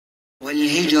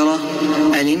والهجرة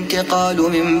الانتقال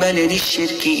من بلد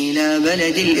الشرك إلى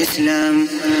بلد الإسلام.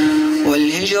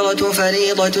 والهجرة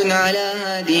فريضة على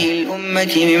هذه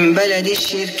الأمة من بلد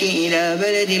الشرك إلى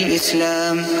بلد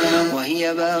الإسلام،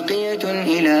 وهي باقية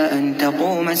إلى أن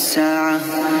تقوم الساعة.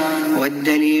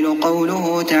 والدليل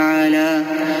قوله تعالى: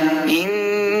 إن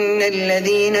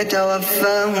الذين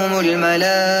توفاهم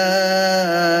الملائكة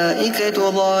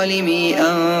ظالمي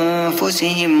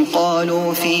أنفسهم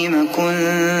قالوا فيم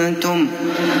كنتم؟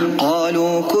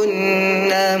 قالوا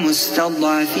كنا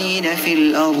مستضعفين في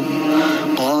الأرض.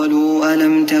 قالوا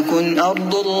ألم تكن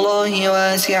أرض الله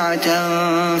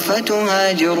واسعة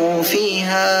فتهاجروا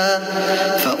فيها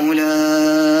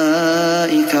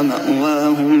فأولئك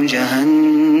مأواهم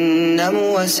جهنم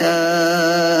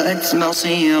وساءت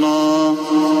مصيرا.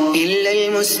 إلا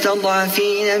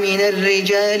المستضعفين من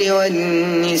الرجال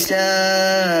والنساء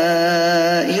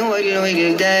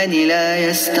والولدان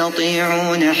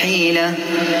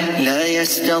لا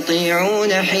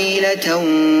يستطيعون حيلة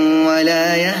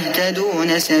ولا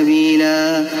يهتدون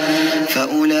سبيلا،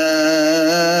 فأولئك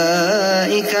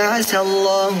عسى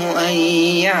الله أن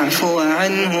يعفو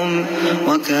عنهم،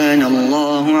 وكان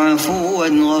الله عفوا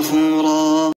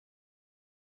غفورا.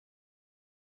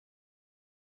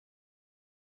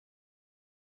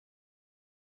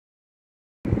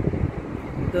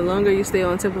 The longer you stay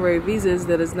on temporary visas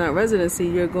that is not residency,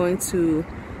 you're going to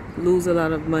lose a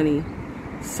lot of money.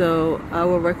 So I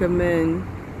would recommend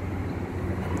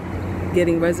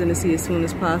getting residency as soon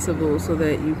as possible so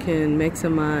that you can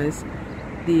maximize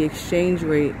the exchange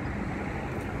rate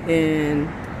and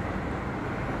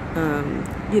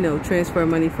transfer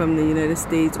money from the United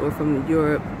States or from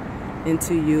Europe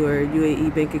into your UAE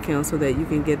bank account so that you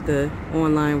can get the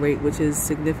online rate, which is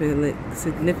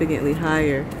significantly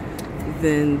higher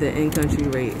than the in-country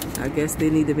rate. I guess they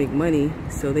need to make money,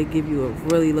 so they give you a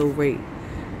really low rate.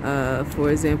 For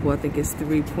example, I think it's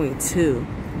 3.2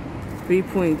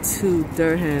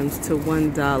 dirhams to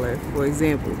 $1, for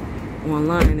example.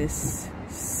 Online it's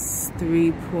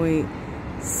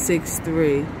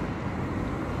 3.63,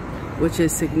 which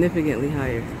is significantly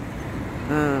higher.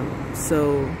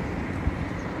 So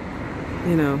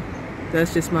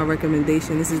that's just my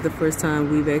recommendation. This is the first time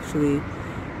we've actually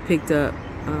picked up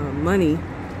money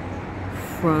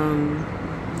from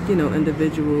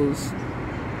individuals.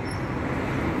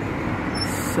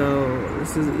 So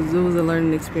it was a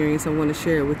learning experience. I want to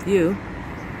share it with you.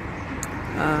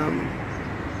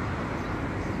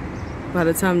 By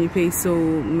the time you pay so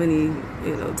many,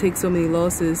 take so many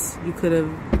losses, you could have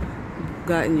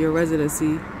gotten your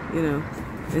residency,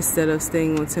 instead of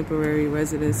staying on temporary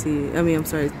residency.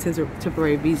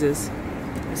 Temporary visas.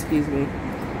 Excuse me.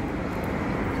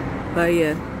 But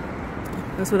yeah,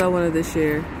 that's what I wanted to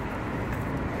share.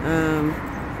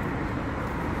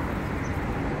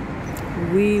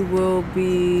 We will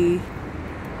be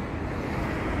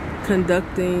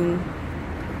conducting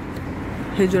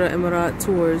Hijrah Emirati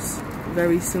tours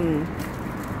very soon,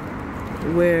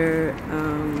 where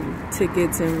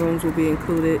tickets and rooms will be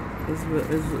included, as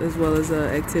well as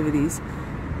activities.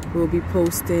 We'll be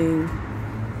posting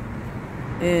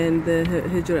in the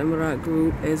Hijrah Emirati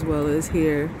group as well as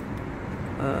here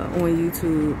on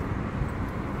YouTube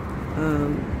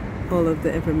all of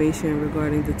the information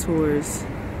regarding the tours.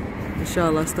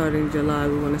 Inshallah, starting July,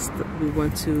 we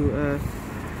want to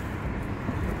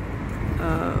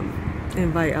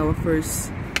invite our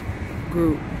first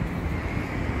group,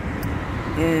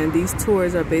 and these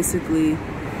tours are basically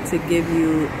to give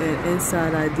you an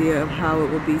inside idea of how it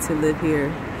would be to live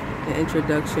here, an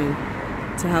introduction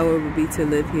to how it would be to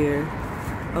live here,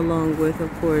 along with,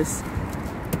 of course,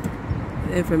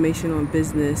 information on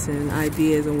business and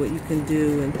ideas on what you can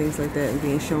do and things like that, and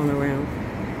being shown around.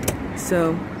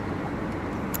 So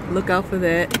look out for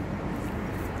that.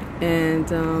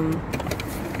 And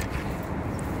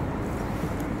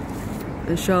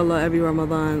inshallah, every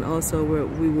Ramadan also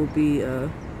we will be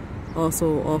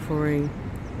also offering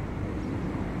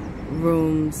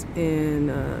rooms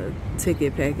and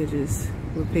ticket packages.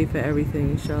 We'll pay for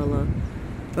everything, inshallah.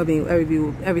 I mean,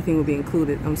 everything will be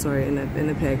included, I'm sorry, in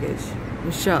the package,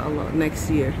 inshallah, next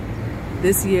year.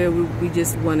 This year we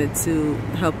just wanted to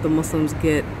help the Muslims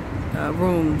get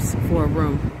rooms for a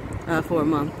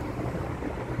month,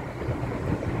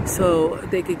 so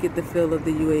they could get the feel of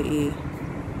the UAE.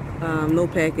 No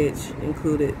package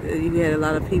included. You had a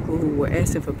lot of people who were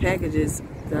asking for packages.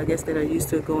 I guess that are used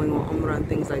to going on Umrah and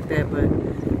things like that, but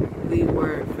we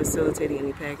weren't facilitating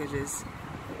any packages.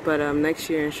 But next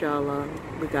year, inshallah,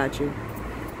 we got you.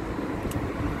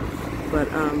 But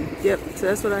yep, so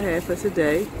that's what I had for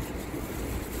today.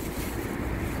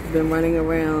 Been running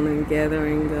around and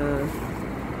gathering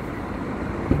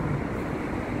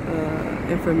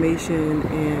information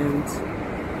and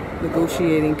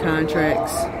negotiating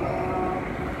contracts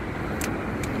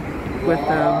with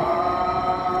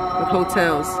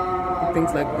hotels and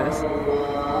things like this.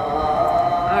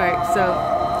 Alright, so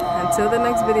until the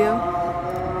next video,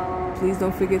 please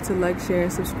don't forget to like, share,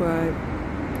 and subscribe.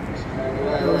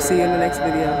 And we'll see you in the next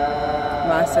video.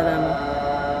 Ma salama.